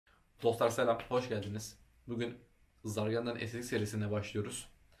Dostlar selam, hoş geldiniz. Bugün Zargana'dan estetik serisine başlıyoruz.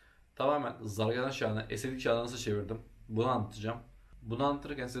 Tamamen Zargana çağını, estetik çağına nasıl çevirdim? Bunu anlatacağım. Bunu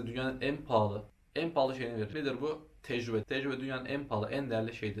anlatırken size dünyanın en pahalı şeyini veririm. Nedir bu? Tecrübe. Tecrübe dünyanın en pahalı, en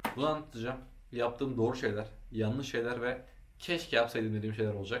değerli şeyidir. Bunu anlatacağım. Yaptığım doğru şeyler, yanlış şeyler ve keşke yapsaydım dediğim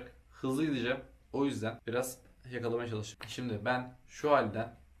şeyler olacak. Hızlı gideceğim. O yüzden biraz yakalamaya çalışacağım. Şimdi ben şu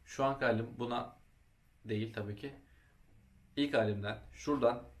anki halim buna değil tabii ki. İlk halimden,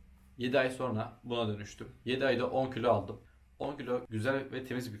 şuradan 7 ay sonra buna dönüştüm. 7 ayda 10 kilo aldım. 10 kilo güzel ve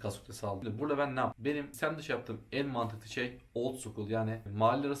temiz bir kas kütlesi aldım. Şimdi burada ben ne yaptım? Benim sen dışı yaptığım en mantıklı şey old school, yani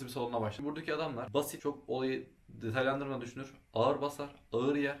mahalle arası bir salonuna başladım. Buradaki adamlar basit, çok olayı detaylandırmadan düşünür. Ağır basar,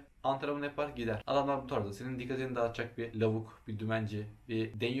 ağır yer, antrenman yapar, gider. Adamlar bu tarzda. Senin dikkatini dağıtacak bir lavuk, bir dümenci,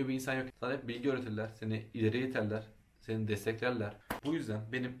 bir deniyor bir insan yok. Sana hep bilgi öğretirler, seni ileriye iterler, seni desteklerler. Bu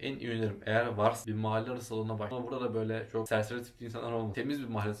yüzden benim en iyi önerim, eğer varsa bir mahalle arası salonuna başlayın. Ama burada da böyle çok serseri tipli insanlar olmaz. Temiz bir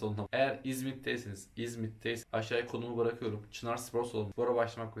mahalle salonuna. Eğer İzmit'teyseniz aşağıya konumu bırakıyorum. Çınar Spor Salonu. Spora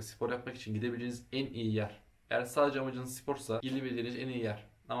başlamak ve spor yapmak için gidebileceğiniz en iyi yer. Eğer sadece amacınız sporsa gidebileceğiniz en iyi yer.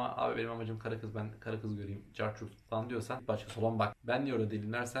 Ama abi benim amacım karı kız, ben karı kız göreyim, carçurt falan diyorsan başka salon bak. Ben niye öyle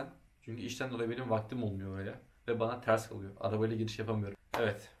değilim dersen, çünkü işten dolayı benim vaktim olmuyor öyle. Ve bana ters kalıyor. Arabayla giriş yapamıyorum.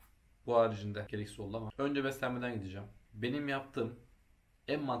 Evet. Bu haricinde gereksiz oldu ama. Önce beslenmeden gideceğim. Benim yaptığım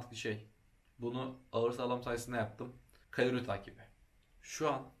en mantıklı şey, bunu ağır sağlam sayesinde yaptım, kalori takibi.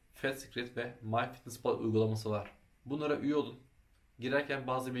 Şu an Fat Secret ve MyFitnessPal uygulaması var. Bunlara üye olun. Girerken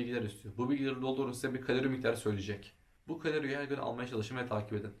bazı bilgiler istiyor. Bu bilgileri doldurun, size bir kalori miktarı söyleyecek. Bu kaloriyi her gün almaya çalışın ve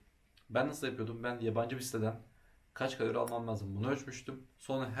takip edin. Ben nasıl yapıyordum? Ben yabancı bir siteden kaç kalori almam lazım bunu ölçmüştüm.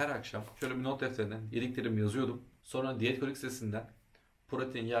 Sonra her akşam şöyle bir not defterine yediklerimi yazıyordum. Sonra diyet sitesinden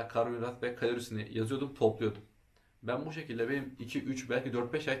protein, yağ, karbonhidrat ve kalorisini yazıyordum, topluyordum. Ben bu şekilde, benim 2, 3, belki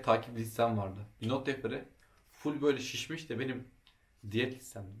 4-5 ay takip listem vardı. Bir not defteri full böyle şişmiş de benim diyet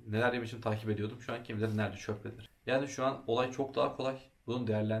listem. Neler yemişim takip ediyordum. Şu an kim bilir nerede, çöptedir. Yani şu an olay çok daha kolay. Bunu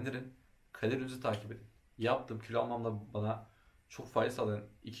değerlendirin. Kalorinizi takip edin. Yaptım, kilo almamda bana çok fayda sağlayan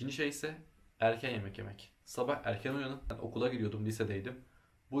ikinci şey ise erken yemek yemek. Sabah erken uyanıp, ben okula gidiyordum, lisedeydim.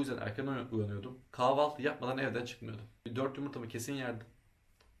 Bu yüzden erken uyanıyordum. Kahvaltı yapmadan evden çıkmıyordum. Bir 4 yumurtamı kesin yerdim.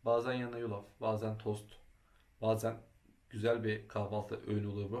 Bazen yanına yulaf, bazen tost, bazen güzel bir kahvaltı öğünü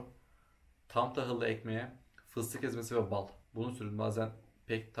oluyor bu. Tam tahıllı ekmeğe fıstık ezmesi ve bal. Bunu sürün. Bazen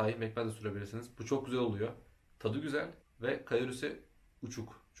pek tahin pekmez de sürebilirsiniz. Bu çok güzel oluyor. Tadı güzel ve kalorisi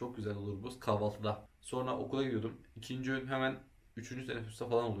uçuk. Çok güzel olur bu kahvaltıda. Sonra okula gidiyordum. İkinci öğün hemen 3. teneffüste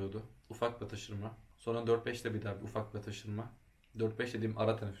falan oluyordu. Ufak bir atıştırma. Sonra 4-5'te bir daha bir ufak bir atıştırma. 4-5 dediğim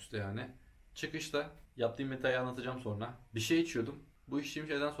ara teneffüste yani. Çıkışta yaptığım metayı anlatacağım sonra. Bir şey içiyordum. Bu içtiğim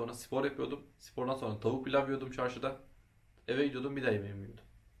şeyden sonra spor yapıyordum. Spordan sonra tavuk pilav yiyordum çarşıda. Eve gidiyordum, bir daha yemeğimi yiyordum.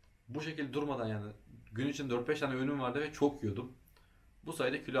 Bu şekilde durmadan, yani gün için 4-5 tane öğünüm vardı ve çok yiyordum. Bu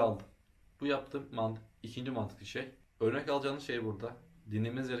sayede kilo aldım. Bu yaptığım ikinci mantıklı şey. Örnek alacağınız şey burada.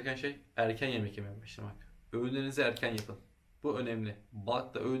 Dinlemeniz gereken şey erken yemek yemeye başlamak. Öğünlerinizi erken yapın. Bu önemli.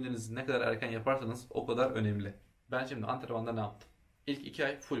 Bulk'ta öğünlerinizi ne kadar erken yaparsanız o kadar önemli. Ben şimdi antrenmanda ne yaptım? İlk 2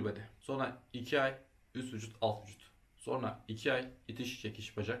 ay full body. Sonra 2 ay üst vücut alt vücut. Sonra 2 ay itiş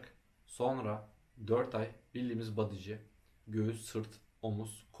çekiş bacak. Sonra 4 ay bildiğimiz bodyci. Göğüs, sırt,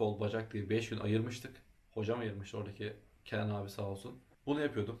 omuz, kol, bacak diye 5 gün ayırmıştık. Hocam ayırmıştı, oradaki Kenan abi sağ olsun. Bunu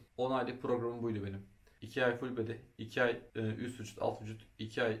yapıyordum. 10 aylık programım buydu benim. 2 ay full body, 2 ay üst vücut, alt vücut,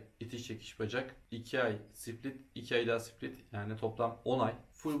 2 ay itiş çekiş bacak, 2 ay split, 2 ay daha split. Yani toplam 10 ay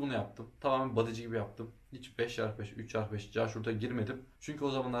full bunu yaptım. Tamamen bodyci gibi yaptım. Hiç 5x5, 3x5 carşurta girmedim. Çünkü o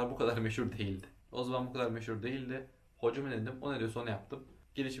zamanlar bu kadar meşhur değildi. O zaman bu kadar meşhur değildi. Hocama dedim, o ne diyorsa onu yaptım.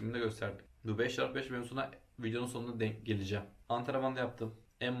 Gelişimini de gösterdim. Bu 5x5 mevzusuna videonun sonunda denk geleceğim. Antrenmanda yaptığım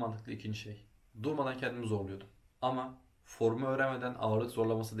en mantıklı ikinci şey. Durmadan kendimi zorluyordum. Ama formu öğrenmeden ağırlık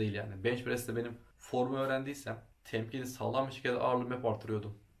zorlaması değil yani. Bench press'te benim formu öğrendiysem temkini sağlam bir şekilde ağırlığımı hep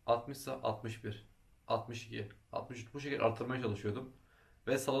artırıyordum. 60 ise 61, 62, 63 bu şekilde artırmaya çalışıyordum.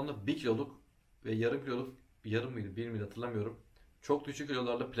 Ve salonda 1 kiloluk ve yarım kiloluk, yarım mıydı 1 miydi hatırlamıyorum. Çok düşük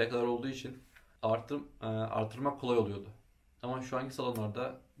kilolarla plakalar olduğu için artırmak kolay oluyordu. Ama şu anki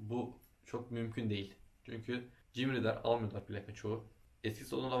salonlarda bu çok mümkün değil. Çünkü gym leader almıyorlar plaka çoğu. Eski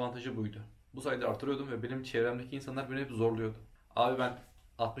salonun avantajı buydu. Bu sayede artırıyordum ve benim çevremdeki insanlar beni hep zorluyordu. Abi ben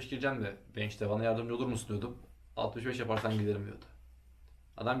 60 gireceğim de bench'te bana yardımcı olur musun diyordum. 65 yaparsan giderim diyordu.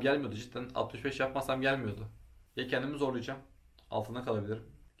 Adam gelmiyordu, cidden 65 yapmazsam gelmiyordu. Ya kendimi zorlayacağım, altında kalabilirim.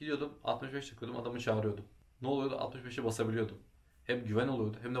 Gidiyordum 65 yapıyordum, adamı çağırıyordum. Ne oluyordu? 65'e basabiliyordum. Hem güven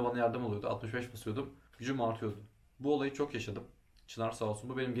oluyordu hem de bana yardım oluyordu. 65 basıyordum, gücüm artıyordu. Bu olayı çok yaşadım. Çınar sağ olsun,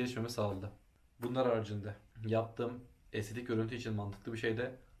 bu benim gelişmemi sağladı. Bunlar haricinde yaptığım estetik görüntü için mantıklı bir şey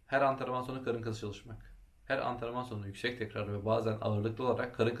de her antrenman sonu karın kası çalışmak. Her antrenman sonu yüksek tekrar ve bazen ağırlıklı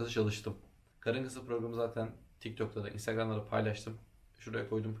olarak karın kası çalıştım. Karın kası programı zaten TikTok'ta da Instagram'da da paylaştım. Şuraya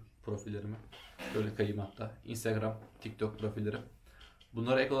koydum profillerimi. Böyle kayayım hatta. Instagram, TikTok profillerim.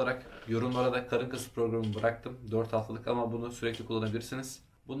 Bunlara ek olarak yorumlara da karın kası programı bıraktım. 4 haftalık ama bunu sürekli kullanabilirsiniz.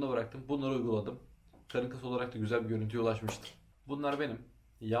 Bunu da bıraktım. Bunları uyguladım. Karın kası olarak da güzel bir görüntüye ulaşmıştım. Bunlar benim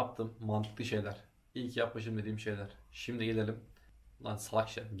yaptığım mantıklı şeyler. İyi ki yapmışım dediğim şeyler. Şimdi gelelim. Lan salak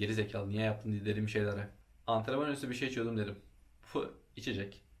şey, geri zekalı niye yaptın dediğim şeylere. Antrenman öncesi bir şey içiyordum dedim. Bu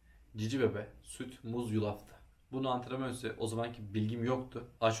içecek. Cici bebe, süt, muz, yulaftı. Bunu antrenman öncesi o zamanki bilgim yoktu.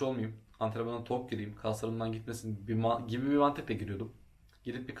 Aç olmayayım, antrenmana tok gireyim, kaslarımdan gitmesin gibi bir mantıkla giriyordum.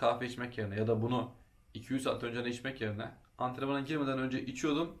 Gidip bir kahve içmek yerine ya da bunu 200 saat önceden içmek yerine antrenmana girmeden önce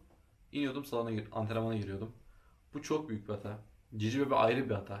içiyordum. İniyordum salona antrenmana giriyordum. Bu çok büyük bir hata. Cici bebe ayrı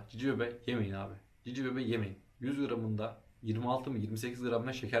bir hata. Cici bebe yemeyin abi. Cici bebe yemeyin. 100 gramında 26 mı 28 gram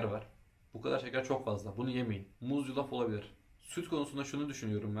ne şeker var. Bu kadar şeker çok fazla. Bunu yemeyin. Muz yulaf olabilir. Süt konusunda şunu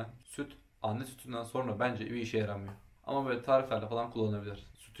düşünüyorum ben. Süt anne sütünden sonra bence bir işe yaramıyor. Ama böyle tariflerle falan kullanılabilir.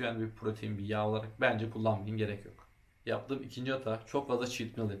 Sütü yani bir protein, bir yağ olarak bence kullanmayın, gerek yok. Yaptığım ikinci hata, çok fazla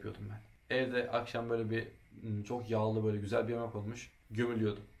cheat meal yapıyordum ben. Evde akşam böyle bir çok yağlı böyle güzel bir yemek olmuş.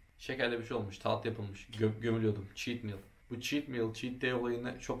 Gömülüyordum. Şekerli bir şey olmuş, tatlı yapılmış. Gömülüyordum. Cheat meal. Bu cheat meal, cheat day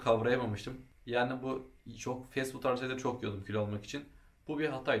olayını çok kavrayamamıştım. Yani bu çok fast food tarzı şeyleri çok yiyordum kilo almak için. Bu bir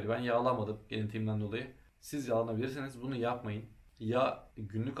hataydı. Ben yağlamadım genetiğimden dolayı. Siz yağlanabilirseniz bunu yapmayın. Ya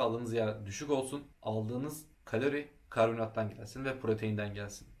günlük aldığınız yağ düşük olsun. Aldığınız kalori karbonhidrattan gelsin ve proteinden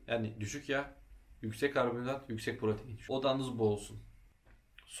gelsin. Yani düşük yağ, yüksek karbonhidrat, yüksek protein. Odanız bu olsun.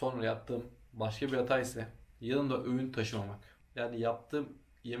 Sonra yaptığım başka bir hata ise yanımda öğün taşımamak. Yani yaptığım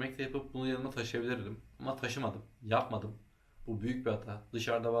yemekte yapıp bunu yanıma taşıyabilirdim. Ama taşımadım. Yapmadım. Bu büyük bir hata.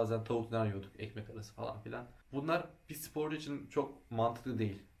 Dışarıda bazen tavuk döner yiyorduk. Ekmek arası falan filan. Bunlar bir sporcu için çok mantıklı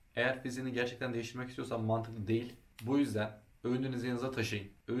değil. Eğer fiziğini gerçekten değiştirmek istiyorsan mantıklı değil. Bu yüzden öğününüzü yanınıza taşıyın.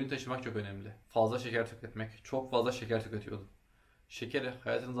 Öğün taşımak çok önemli. Fazla şeker tüketmek. Çok fazla şeker tüketiyordum. Şekeri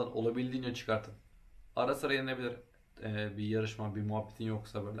hayatınızdan olabildiğince çıkartın. Ara sıra yenebilir. Bir yarışma, bir muhabbetin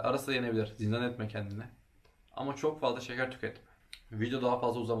yoksa böyle. Ara sıra yenebilir. Zindan etme kendine. Ama çok fazla şeker tüketme. Video daha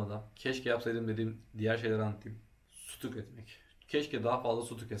fazla uzamadan keşke yapsaydım dediğim diğer şeyleri anlatayım. Su tüketmek. Keşke daha fazla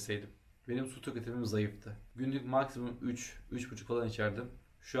su tüketseydim. Benim su tüketimim zayıftı. Günlük maksimum 3-3,5 falan içerdim.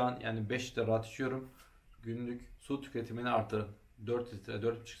 Şu an yani 5 litre rahat içiyorum. Günlük su tüketimini artırın. 4 litre,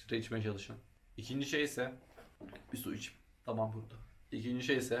 4,5 litre içmeye çalışın. İkinci şey ise bir su iç. Tamam burada. İkinci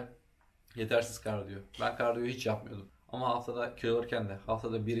şey ise yetersiz kardiyo. Ben kardiyo hiç yapmıyordum. Ama haftada kilo alırken de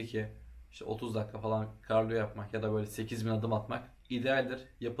haftada 1-2 işte 30 dakika falan kardiyo yapmak ya da böyle 8.000 adım atmak idealdir.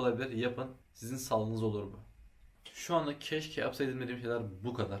 Yapılabilir. Yapın. Sizin sağlığınız olur bu. Şu anda keşke yapsaydım dediğim şeyler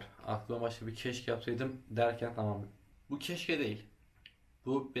bu kadar. Aklıma başka bir keşke yapsaydım derken tamam. Bu keşke değil.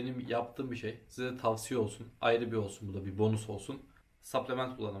 Bu benim yaptığım bir şey. Size de tavsiye olsun. Ayrı bir olsun. Bu da bir bonus olsun.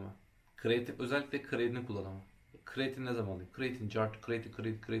 Supplement kullanımı. Kreatin, özellikle kreatin kullanımı. Kreatin ne zaman alayım? Kreatin, cart,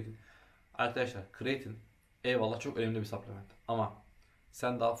 kreatin. Arkadaşlar kreatin eyvallah çok önemli bir supplement. Ama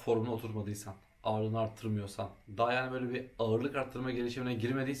sen daha formuna oturmadıysan, ağırlığını arttırmıyorsan, daha yani böyle bir ağırlık arttırma gelişimine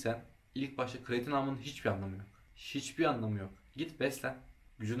girmediysen ilk başta kreatin almanın hiçbir anlamı yok. Hiçbir anlamı yok. Git beslen,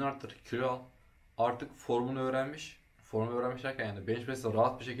 gücünü arttır, kilo al. Artık formunu öğrenmiş. Formunu öğrenmiş derken yani bench press'te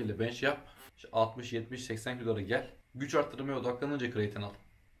rahat bir şekilde bench yap. İşte 60, 70, 80 kilolara gel. Güç arttırmaya odaklanınca kreatin al.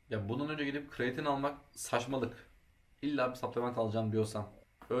 Ya bundan önce gidip kreatin almak saçmalık. İlla bir supplement alacağım diyorsan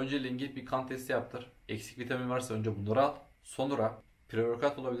önceliğin git bir kan testi yaptır. Eksik vitamin varsa önce bunları al. Sonra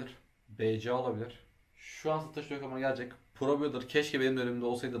pre-workout olabilir. BCA olabilir. Şu an satış yok ama gelecek. Probio'dur. Keşke benim dönemimde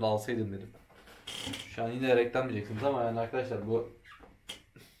olsaydı da alsaydım dedim. Şu an yine reklam diyeceksiniz ama yani arkadaşlar bu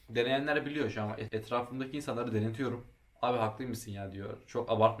deneyenler biliyor şu an. Etrafımdaki insanları denetiyorum. Abi haklıymışsın ya diyor.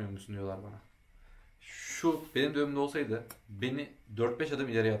 Çok abartmıyor musun diyorlar bana. Şu benim dönemimde olsaydı beni 4-5 adım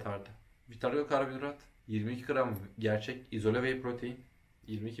ileriye atardı. Vitaryo karbonhidrat, 22 gram gerçek izole whey protein.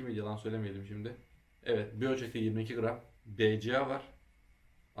 22 mi yalan söylemeyelim şimdi. Evet bir ölçekte 22 gram. BCA var.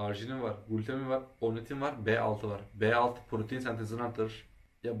 Arginin var. Glutamin var. Ornitin var. B6 var. B6 protein sentezini artırır.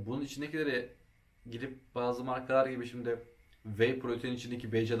 Ya bunun içindekileri gidip bazı markalar gibi şimdi whey protein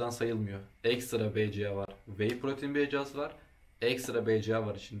içindeki BCA'dan sayılmıyor. Ekstra BCA var. Whey protein BCA'sı var. Ekstra BCA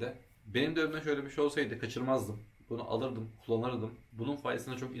var içinde. Benim dönemimde şöyle bir şey olsaydı kaçırmazdım. Bunu alırdım, kullanırdım. Bunun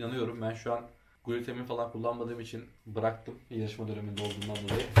faydasına çok inanıyorum. Ben şu an glutamin falan kullanmadığım için bıraktım. Yarışma döneminde olduğundan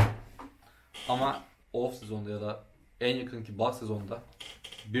dolayı. Ama off sezonda ya da en yakınki bulk sezonda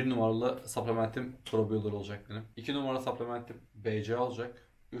bir numaralı supplementim probiolar olacak benim. 2 numaralı supplementim BCA olacak.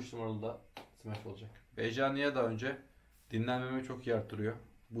 3 numaralı da Smash olacak. BCA niye daha önce? Dinlenmemi çok iyi arttırıyor.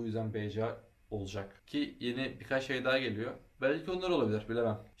 Bu yüzden BCA olacak. Ki yeni birkaç şey daha geliyor. Belki onlar olabilir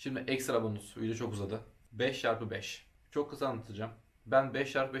bilemem. Şimdi ekstra bonus. Video çok uzadı. 5x5. Çok kısa anlatacağım. Ben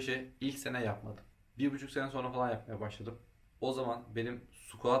 5x5'i ilk sene yapmadım. 1,5 sene sonra falan yapmaya başladım. O zaman benim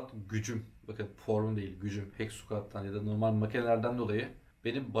squat gücüm, bakın formum değil gücüm, hack squat'tan ya da normal makinelerden dolayı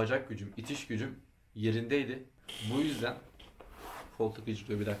benim bacak gücüm, itiş gücüm yerindeydi. Bu yüzden koltuk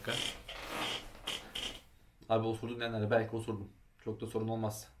icrıyor bir dakika. Abi osurdum nenlerle, belki osurdum. Çok da sorun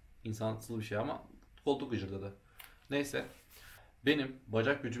olmaz. İnsansız bir şey ama koltuk gıcırdadı. Neyse. Benim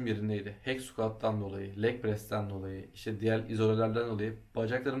bacak gücüm yerindeydi. Hack squat'tan dolayı, leg press'ten dolayı, işte diğer izolelerden dolayı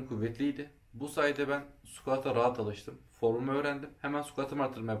bacaklarım kuvvetliydi. Bu sayede ben squat'a rahat alıştım. Formumu öğrendim. Hemen squat'ımı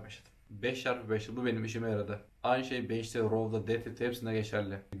arttırmaya başladım. 5x5'te bu benim işime yaradı. Aynı şey bench'te, row'da, deadlift'te hepsinde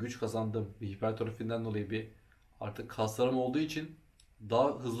geçerli. Güç kazandım. Bir hipertrofiden dolayı bir artık kaslarım olduğu için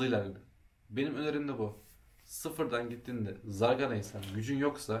daha hızlı ilerledim. Benim önerim de bu. Sıfırdan gittiğinde Zargana'ysan, gücün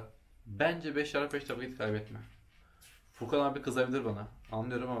yoksa bence 5x5'te vakit kaybetme. Furkan abi kızabilir bana.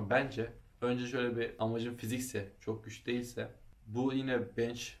 Anlıyorum ama bence önce şöyle bir amacın fizikse, çok güç değilse bu yine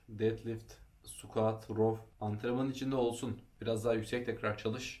bench, deadlift, squat, row antrenmanın içinde olsun. Biraz daha yüksek tekrar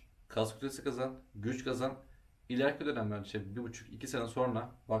çalış. Kas kütlesi kazan, güç kazan. İleriki dönemler işte 1,5-2 sene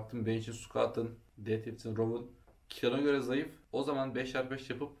sonra baktım bench'in, squat'ın, deadlift'in, row'un kilona göre zayıf. O zaman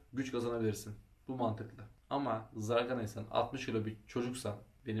 5x5 yapıp güç kazanabilirsin. Bu mantıklı. Ama zarganaysan, 60 kilo bir çocuksan,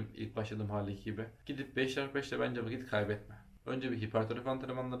 benim ilk başladığım haldeki gibi, gidip 5x5'te bence vakit kaybetme. Önce bir hipertrofi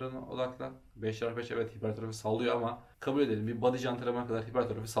antrenmanlarına odaklan. 5x5 evet hipertrofi sağlıyor ama kabul edelim bir bodyci antrenmanı kadar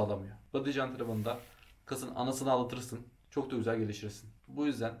hipertrofi sağlamıyor. Bodyci antrenmanında kasın anasını ağlatırsın. Çok da güzel gelişirsin. Bu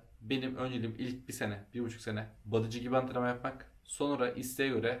yüzden benim önceliğim ilk 1 sene, 1,5 sene bodyci gibi antrenman yapmak. Sonra isteğe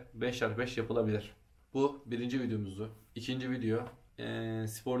göre 5x5 yapılabilir. Bu birinci videomuzdu. İkinci video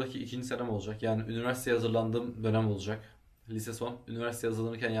spordaki ikinci senem olacak. Yani üniversiteye hazırlandığım dönem olacak. Lise son. Üniversiteye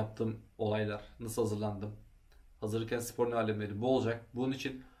hazırlanırken yaptığım olaylar. Nasıl hazırlandım? Hazırlıken spor ne alemleri. Bu olacak. Bunun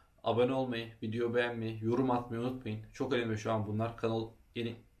için abone olmayı, video beğenmeyi, yorum atmayı unutmayın. Çok önemli şu an bunlar.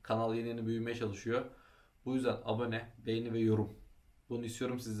 Kanal yeni büyümeye çalışıyor. Bu yüzden abone, beğeni ve yorum. Bunu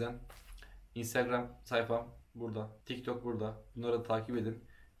istiyorum sizden. Instagram sayfam burada. TikTok burada. Bunları da takip edin.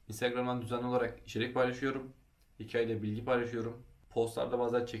 Instagram'dan düzenli olarak içerik paylaşıyorum. Hikayeyle bilgi paylaşıyorum. Postlarda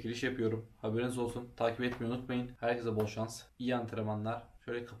bazen çekiliş yapıyorum. Haberiniz olsun. Takip etmeyi unutmayın. Herkese bol şans. İyi antrenmanlar.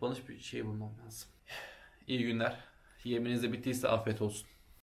 Şöyle kapanış bir şey bulmam lazım. İyi günler. Yemeğiniz de bittiyse afiyet olsun.